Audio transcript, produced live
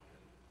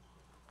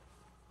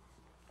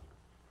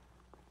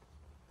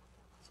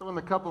So in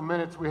the couple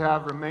minutes we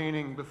have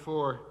remaining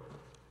before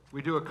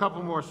we do a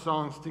couple more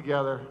songs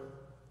together,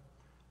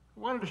 I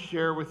wanted to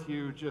share with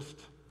you just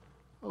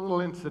a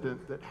little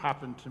incident that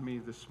happened to me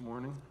this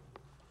morning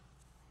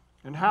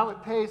and how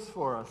it pays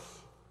for us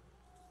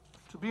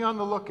to be on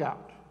the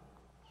lookout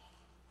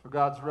for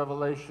God's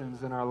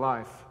revelations in our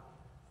life,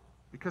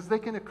 because they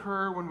can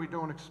occur when we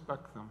don't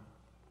expect them.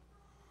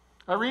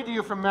 I read to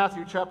you from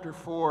Matthew chapter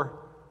 4,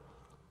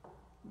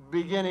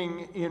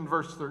 beginning in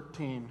verse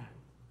 13.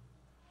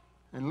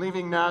 And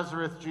leaving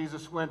Nazareth,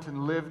 Jesus went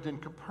and lived in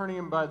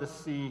Capernaum by the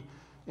sea,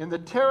 in the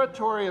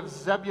territory of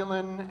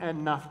Zebulun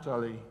and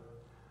Naphtali,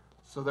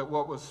 so that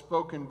what was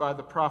spoken by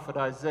the prophet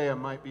Isaiah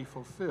might be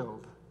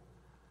fulfilled.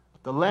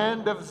 The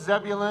land of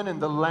Zebulun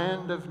and the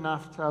land of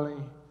Naphtali,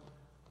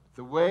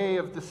 the way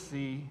of the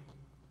sea,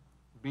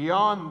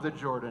 beyond the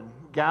Jordan,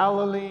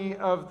 Galilee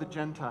of the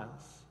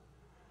Gentiles.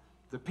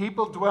 The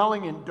people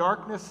dwelling in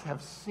darkness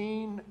have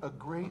seen a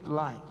great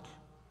light.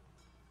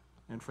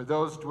 And for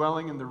those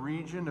dwelling in the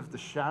region of the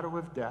shadow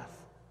of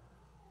death,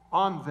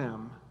 on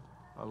them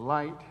a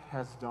light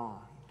has dawned.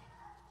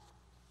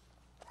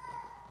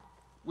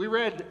 We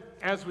read,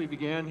 as we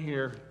began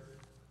here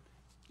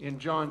in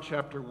John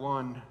chapter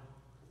 1,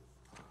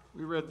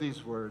 we read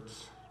these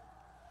words.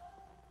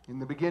 In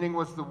the beginning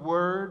was the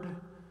Word,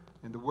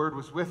 and the Word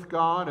was with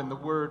God, and the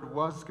Word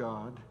was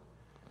God.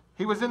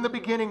 He was in the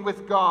beginning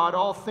with God.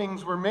 All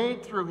things were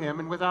made through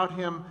him, and without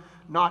him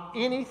was not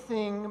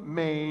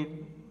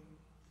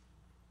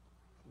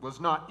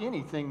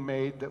anything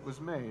made that was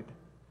made.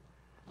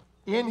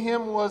 In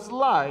him was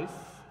life.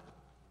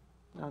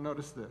 Now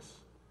notice this.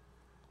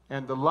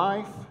 And the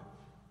life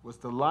was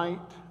the light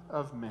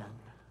of men.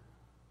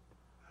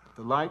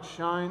 The light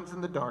shines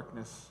in the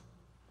darkness,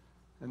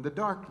 and the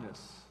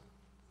darkness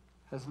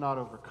has not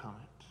overcome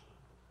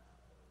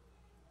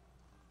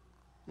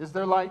it. Is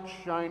there light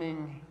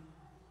shining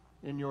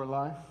in your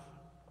life?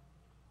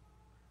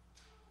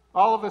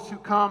 All of us who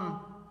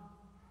come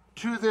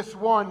to this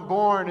one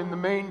born in the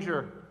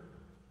manger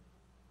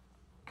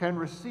can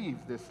receive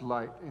this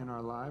light in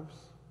our lives.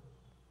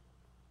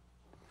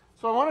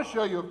 So I want to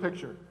show you a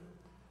picture.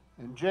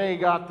 And Jay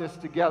got this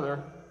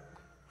together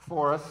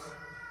for us.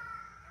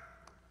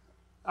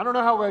 I don't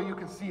know how well you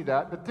can see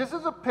that, but this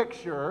is a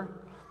picture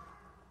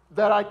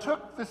that I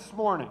took this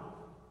morning.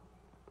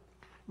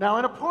 Now,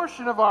 in a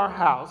portion of our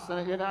house,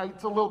 and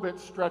it's a little bit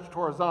stretched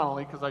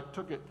horizontally because I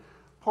took it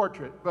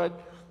portrait,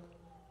 but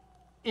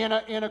in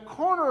a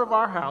corner of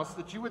our house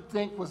that you would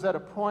think was at a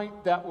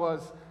point that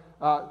was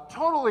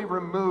totally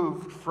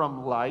removed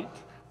from light,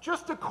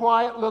 just a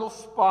quiet little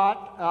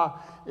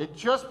spot,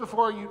 just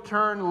before you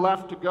turn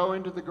left to go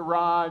into the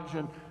garage,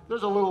 and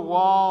there's a little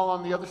wall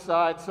on the other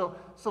side, so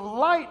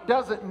light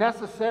doesn't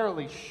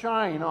necessarily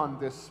shine on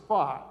this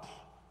spot.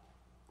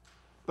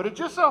 But it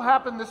just so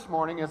happened this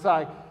morning as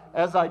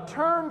I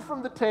turned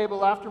from the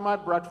table after my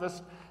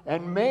breakfast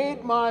and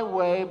made my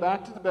way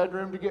back to the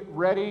bedroom to get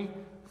ready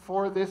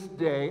for this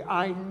day,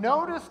 I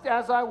noticed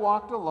as I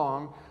walked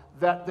along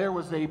that there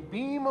was a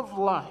beam of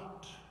light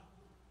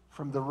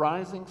from the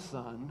rising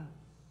sun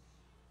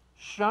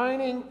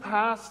shining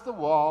past the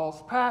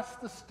walls,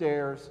 past the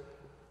stairs,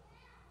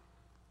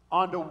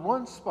 onto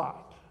one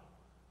spot.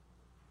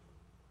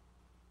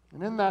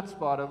 And in that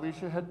spot,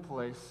 Alicia had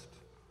placed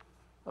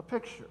a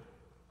picture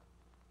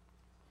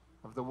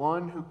of the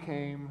one who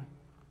came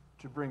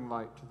to bring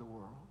light to the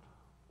world.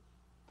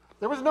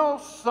 There was no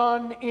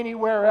sun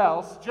anywhere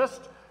else,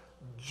 just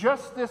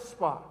this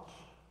spot.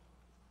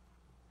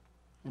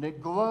 And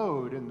it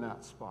glowed in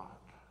that spot.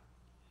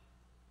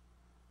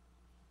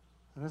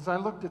 And as I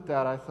looked at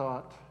that, I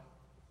thought,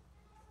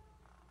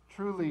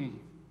 truly,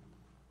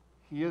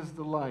 he is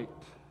the light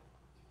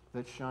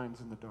that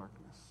shines in the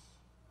darkness.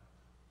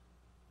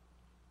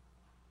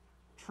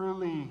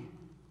 Truly,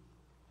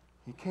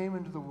 he came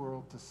into the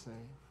world to save.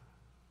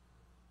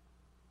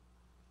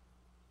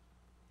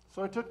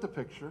 So I took the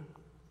picture,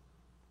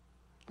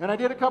 and I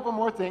did a couple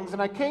more things,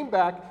 and I came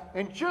back,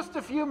 and just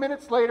a few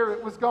minutes later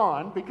it was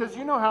gone, because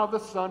you know how the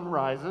sun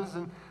rises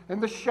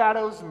and the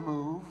shadows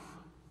move.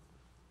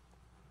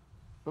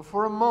 But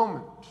for a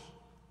moment,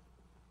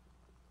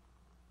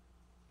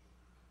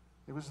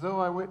 it was as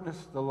though I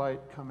witnessed the light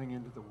coming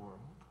into the world.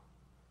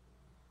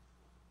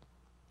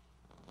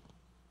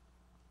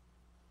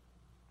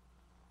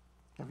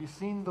 Have you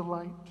seen the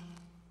light?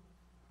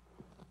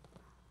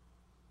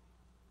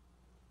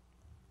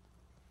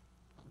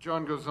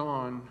 John goes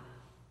on.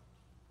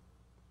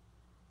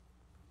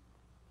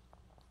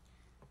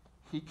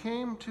 He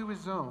came to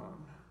his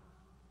own,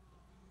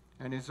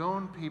 and his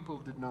own people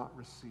did not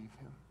receive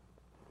him.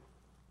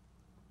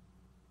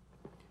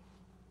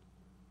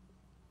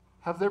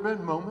 Have there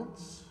been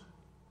moments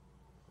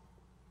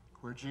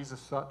where Jesus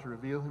sought to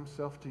reveal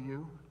himself to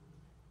you,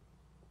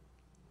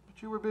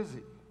 but you were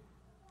busy?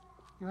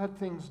 You had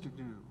things to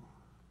do.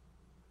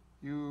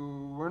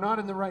 You were not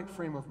in the right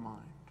frame of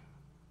mind.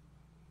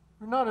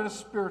 You're not in a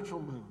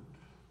spiritual mood.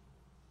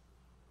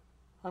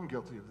 I'm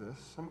guilty of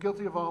this. I'm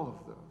guilty of all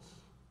of those.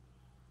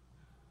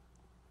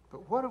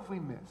 But what have we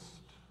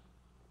missed?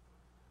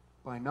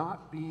 by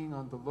not being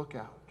on the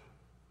lookout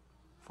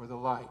for the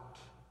light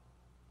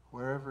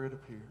wherever it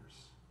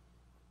appears.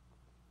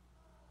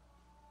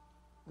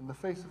 In the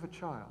face of a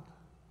child,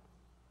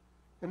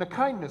 in the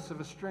kindness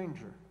of a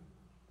stranger,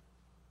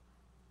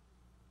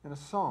 in a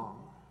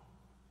song,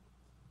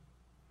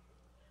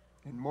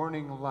 in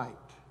morning light,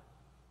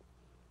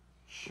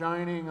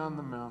 shining on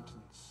the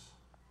mountains,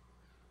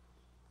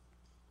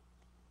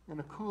 in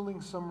a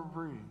cooling summer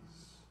breeze,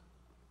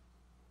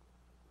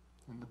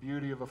 in the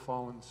beauty of a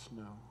fallen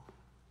snow.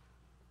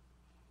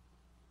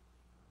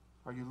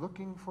 Are you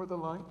looking for the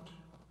light?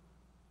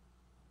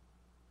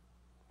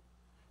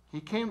 He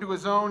came to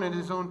his own, and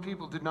his own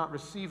people did not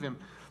receive him.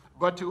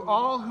 But to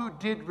all who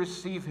did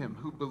receive him,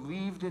 who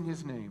believed in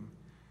his name,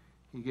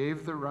 he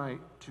gave the right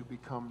to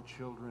become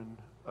children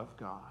of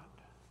God.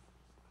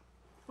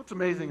 What's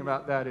amazing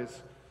about that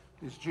is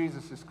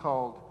Jesus is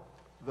called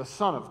the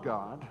Son of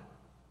God.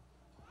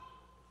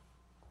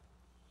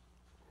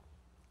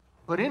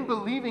 But in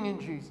believing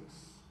in Jesus,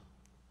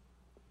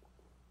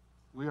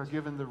 we are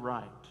given the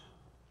right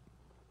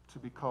to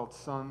be called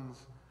sons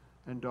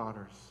and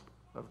daughters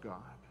of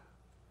God.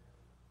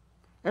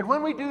 And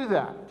when we do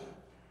that,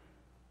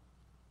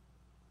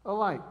 a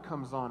light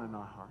comes on in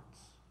our hearts.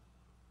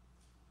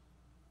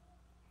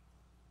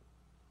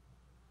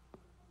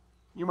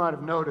 You might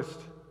have noticed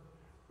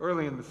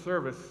early in the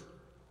service,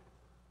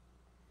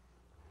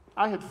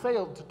 I had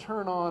failed to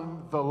turn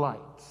on the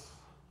lights.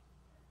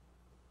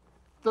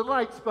 The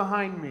lights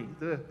behind me,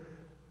 the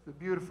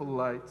beautiful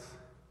lights.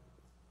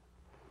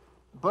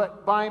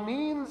 But by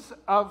means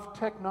of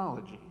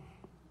technology,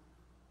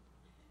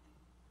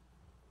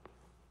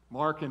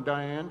 Mark and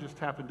Diane just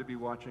happened to be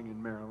watching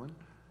in Maryland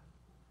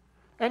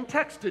and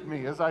texted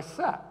me as I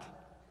sat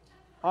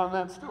on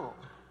that stool,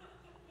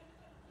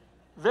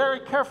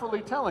 very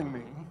carefully telling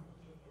me,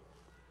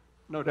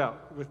 no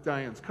doubt with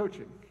Diane's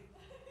coaching,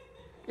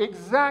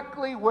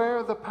 exactly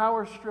where the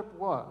power strip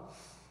was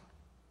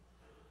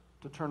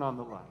to turn on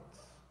the lights.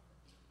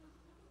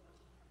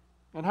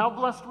 And how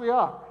blessed we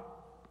are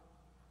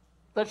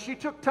that she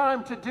took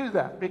time to do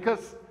that,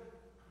 because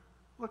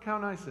look how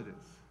nice it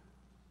is.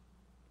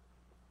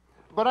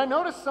 But I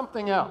noticed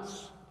something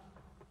else.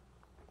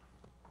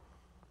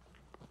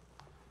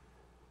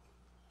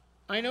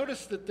 I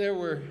noticed that there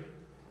were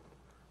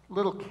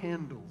little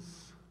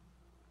candles.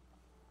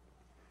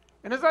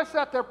 And as I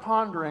sat there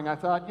pondering, I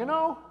thought,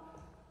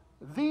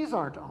 these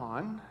aren't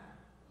on.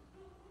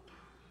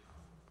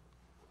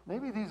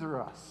 Maybe these are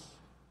us.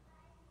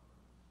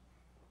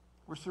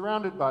 We're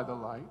surrounded by the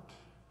light,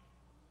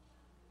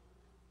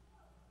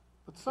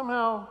 but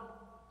somehow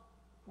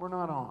we're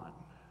not on.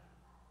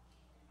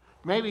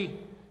 Maybe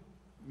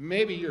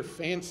you're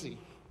fancy.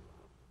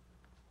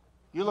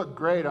 You look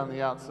great on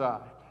the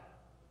outside,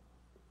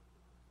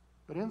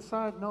 but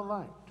inside, no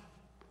light.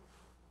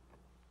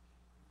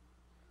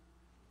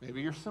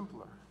 Maybe you're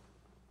simpler.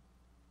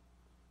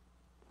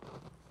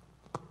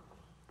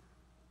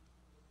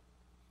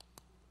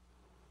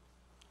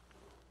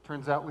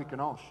 Turns out we can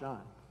all shine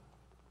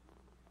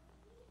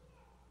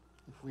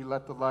if we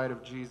let the light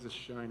of Jesus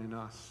shine in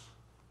us.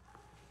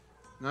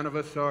 None of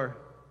us are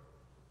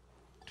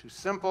too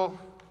simple.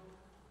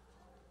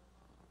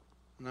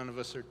 None of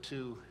us are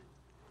too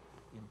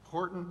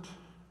important.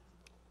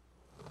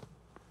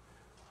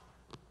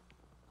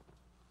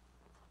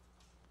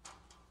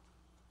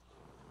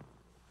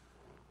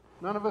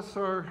 None of us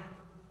are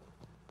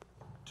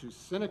too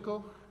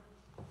cynical.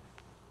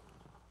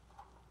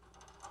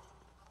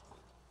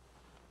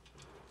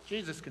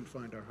 Jesus can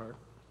find our heart,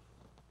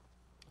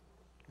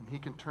 and he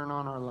can turn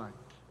on our light.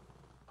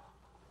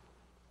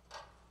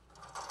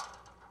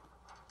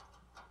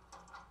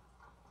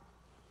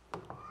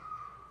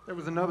 There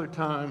was another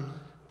time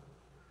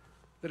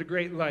that a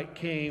great light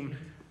came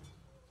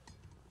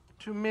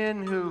to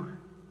men who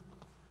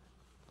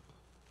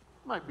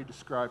might be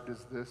described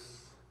as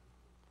this: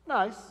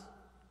 nice,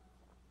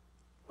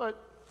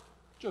 but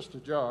just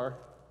ajar.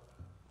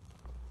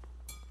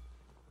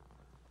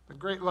 A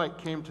great light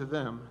came to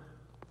them.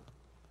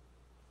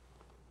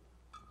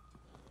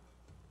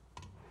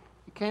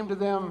 It came to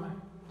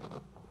them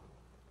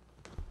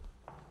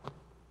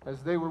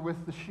as they were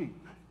with the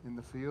sheep in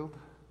the field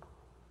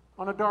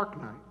on a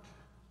dark night.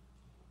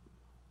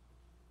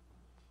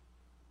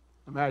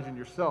 Imagine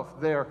yourself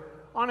there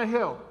on a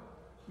hill.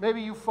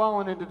 Maybe you've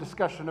fallen into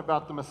discussion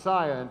about the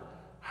Messiah and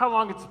how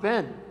long it's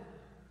been.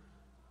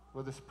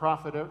 Will this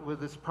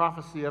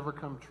prophecy ever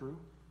come true?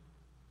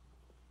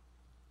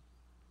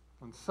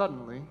 And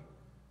suddenly,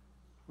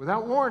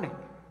 without warning,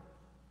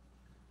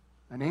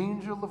 an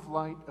angel of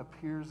light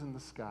appears in the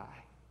sky.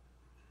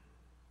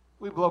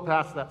 We blow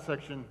past that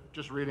section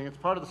just reading. It's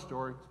part of the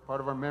story. It's part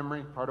of our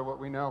memory, part of what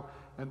we know.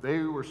 And they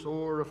were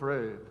sore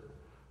afraid.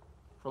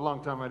 For a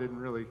long time, I didn't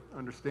really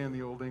understand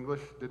the Old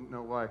English. Didn't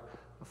know why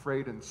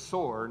afraid and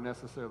sore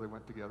necessarily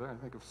went together. I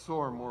think of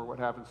sore more what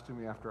happens to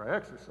me after I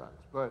exercise.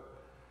 But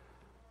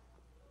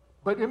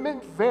it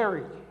meant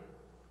very.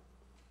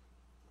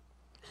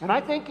 And I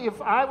think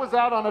if I was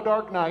out on a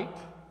dark night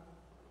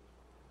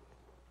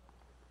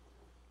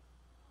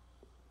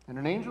and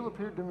an angel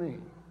appeared to me.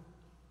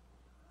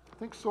 I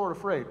think sore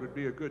afraid would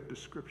be a good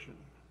description.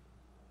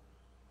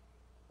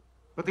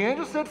 But the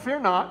angel said, "Fear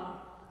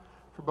not,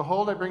 for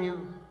behold, I bring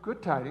you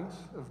good tidings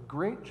of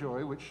great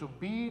joy, which shall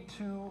be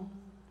to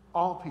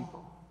all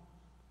people.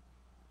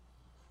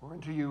 For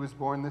unto you is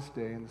born this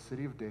day in the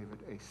city of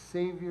David a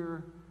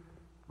Savior,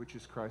 which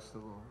is Christ the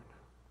Lord."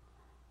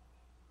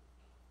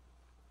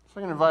 So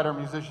I'm going to invite our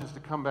musicians to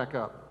come back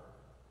up,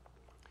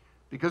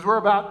 because we're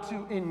about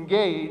to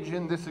engage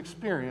in this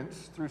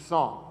experience through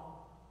song.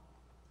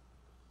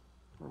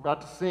 We're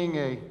about to sing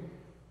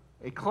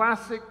a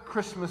classic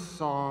Christmas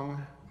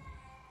song,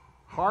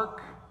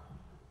 "Hark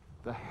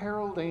the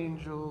Herald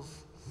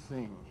Angels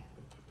Sing."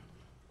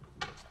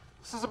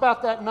 This is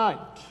about that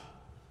night.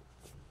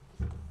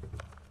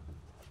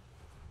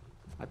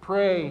 I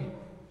pray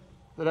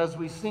that as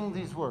we sing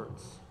these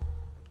words,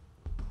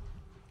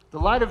 the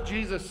light of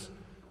Jesus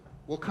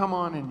will come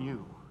on in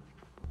you,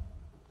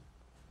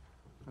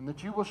 and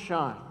that you will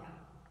shine,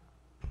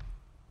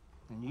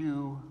 and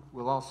you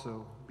will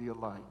also be a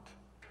light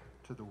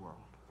to the world.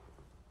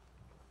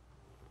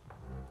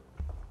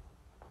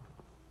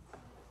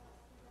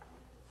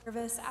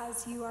 Service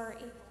as you are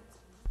able.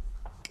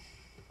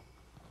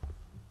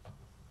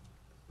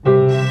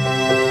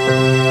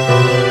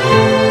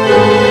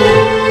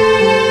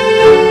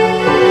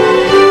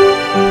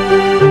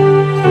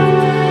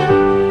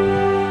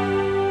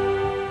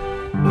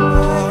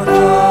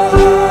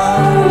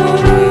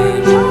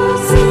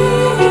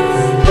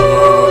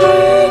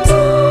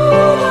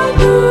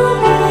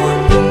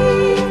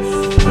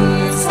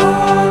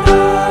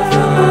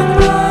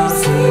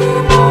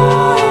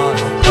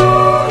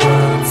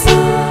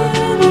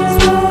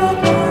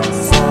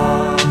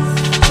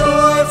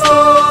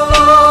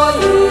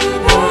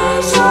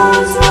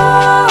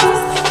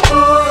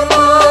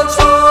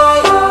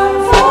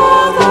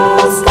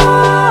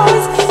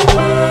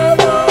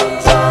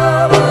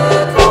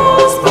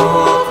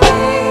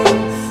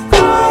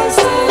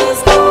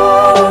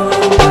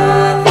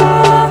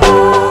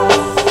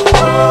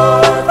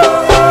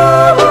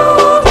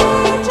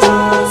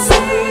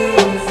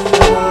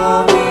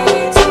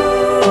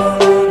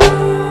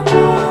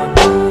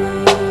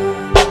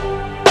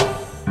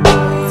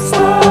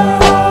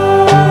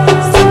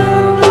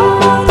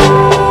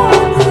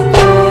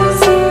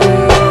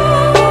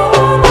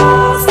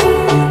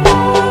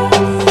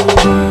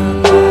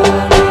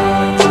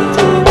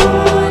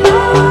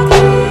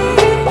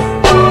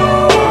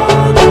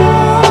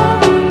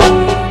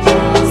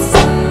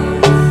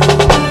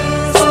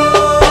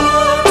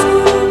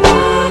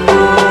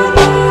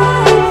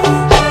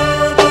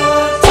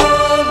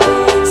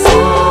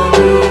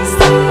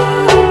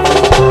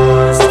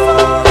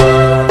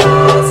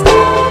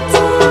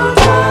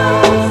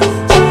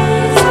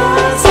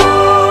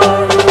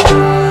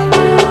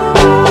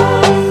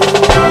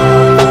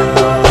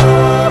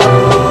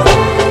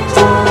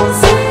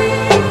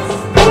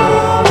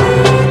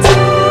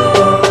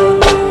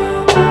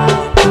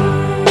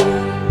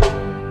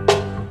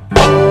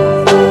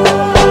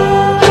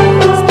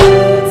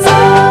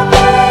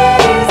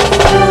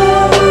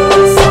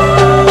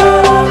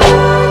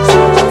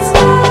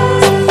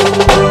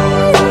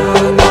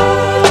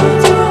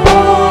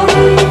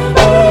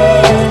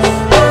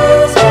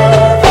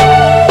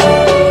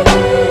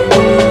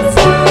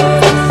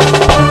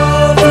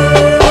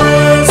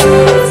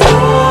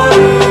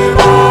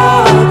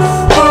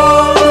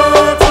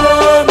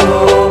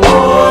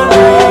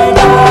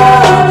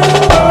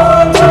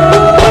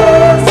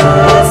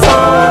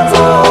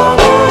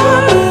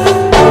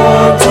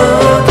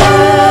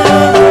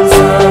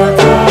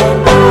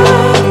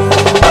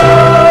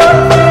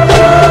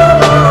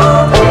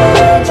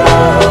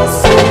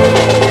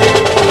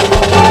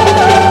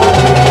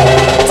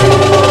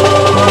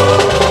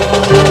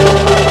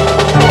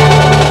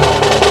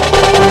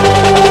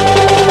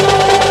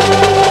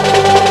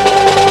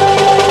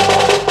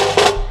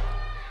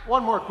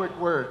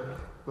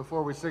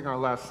 before we sing our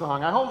last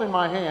song. I hold in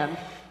my hand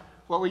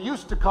what we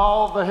used to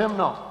call the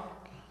hymnal.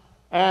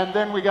 And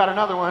then we got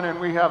another one, and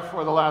we have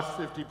for the last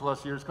 50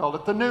 plus years called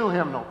it the new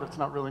hymnal. But it's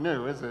not really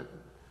new, is it?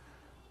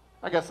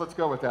 I guess let's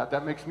go with that.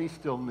 That makes me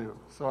still new,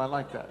 so I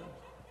like that.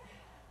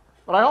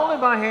 But I hold in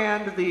my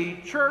hand the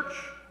church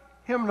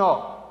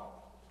hymnal.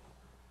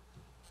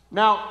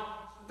 Now,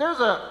 there's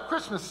a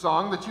Christmas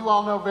song that you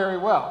all know very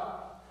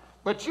well.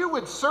 But you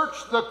would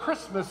search the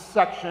Christmas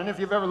section. If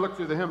you've ever looked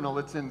through the hymnal,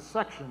 it's in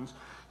sections.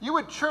 You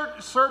would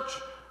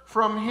search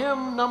from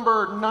hymn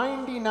number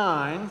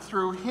 99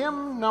 through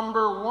hymn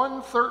number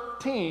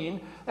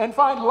 113 and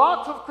find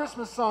lots of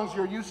Christmas songs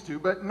you're used to,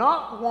 but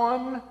not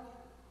one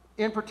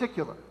in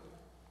particular.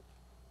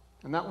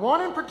 And that one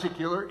in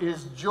particular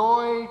is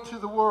Joy to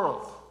the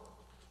World.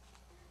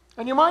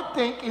 And you might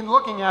think, in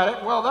looking at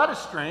it, well, that is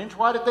strange.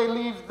 Why did they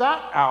leave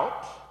that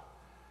out?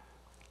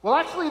 Well,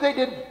 actually, they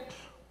didn't.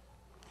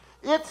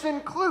 It's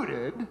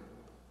included,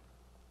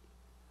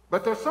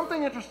 but there's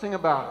something interesting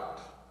about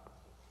it.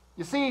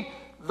 You see,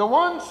 the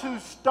ones who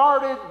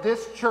started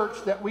this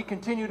church that we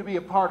continue to be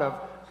a part of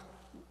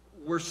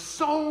we're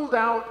sold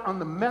out on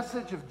the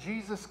message of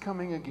Jesus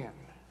coming again.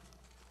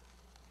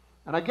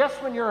 And I guess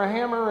when you're a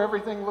hammer,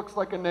 everything looks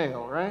like a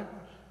nail, right?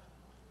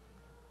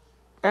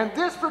 And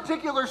this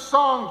particular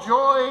song,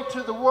 Joy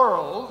to the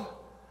World,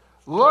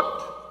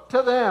 looked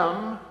to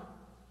them,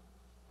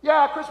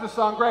 yeah, Christmas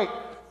song, great,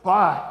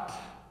 but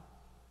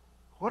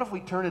what if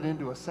we turn it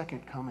into a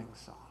second coming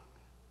song?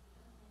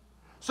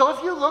 So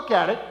if you look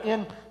at it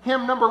in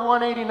hymn number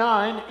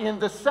 189, in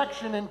the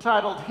section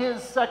entitled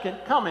His Second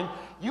Coming,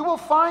 you will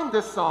find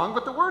this song,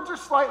 but the words are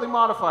slightly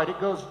modified.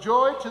 It goes,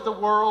 joy to the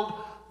world,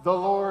 the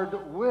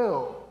Lord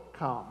will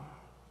come.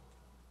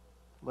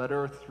 Let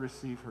earth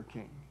receive her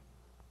King.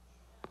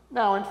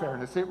 Now, in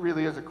fairness, it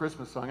really is a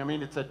Christmas song. I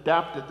mean, it's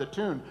adapted, the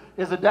tune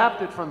is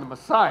adapted from the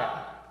Messiah.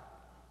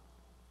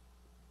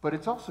 But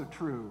it's also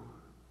true,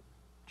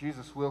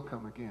 Jesus will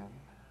come again.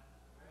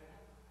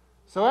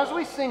 So as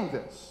we sing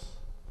this,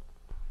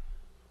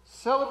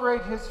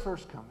 celebrate his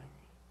first coming,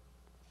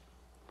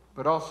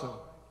 but also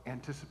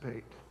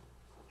anticipate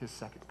his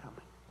second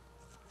coming.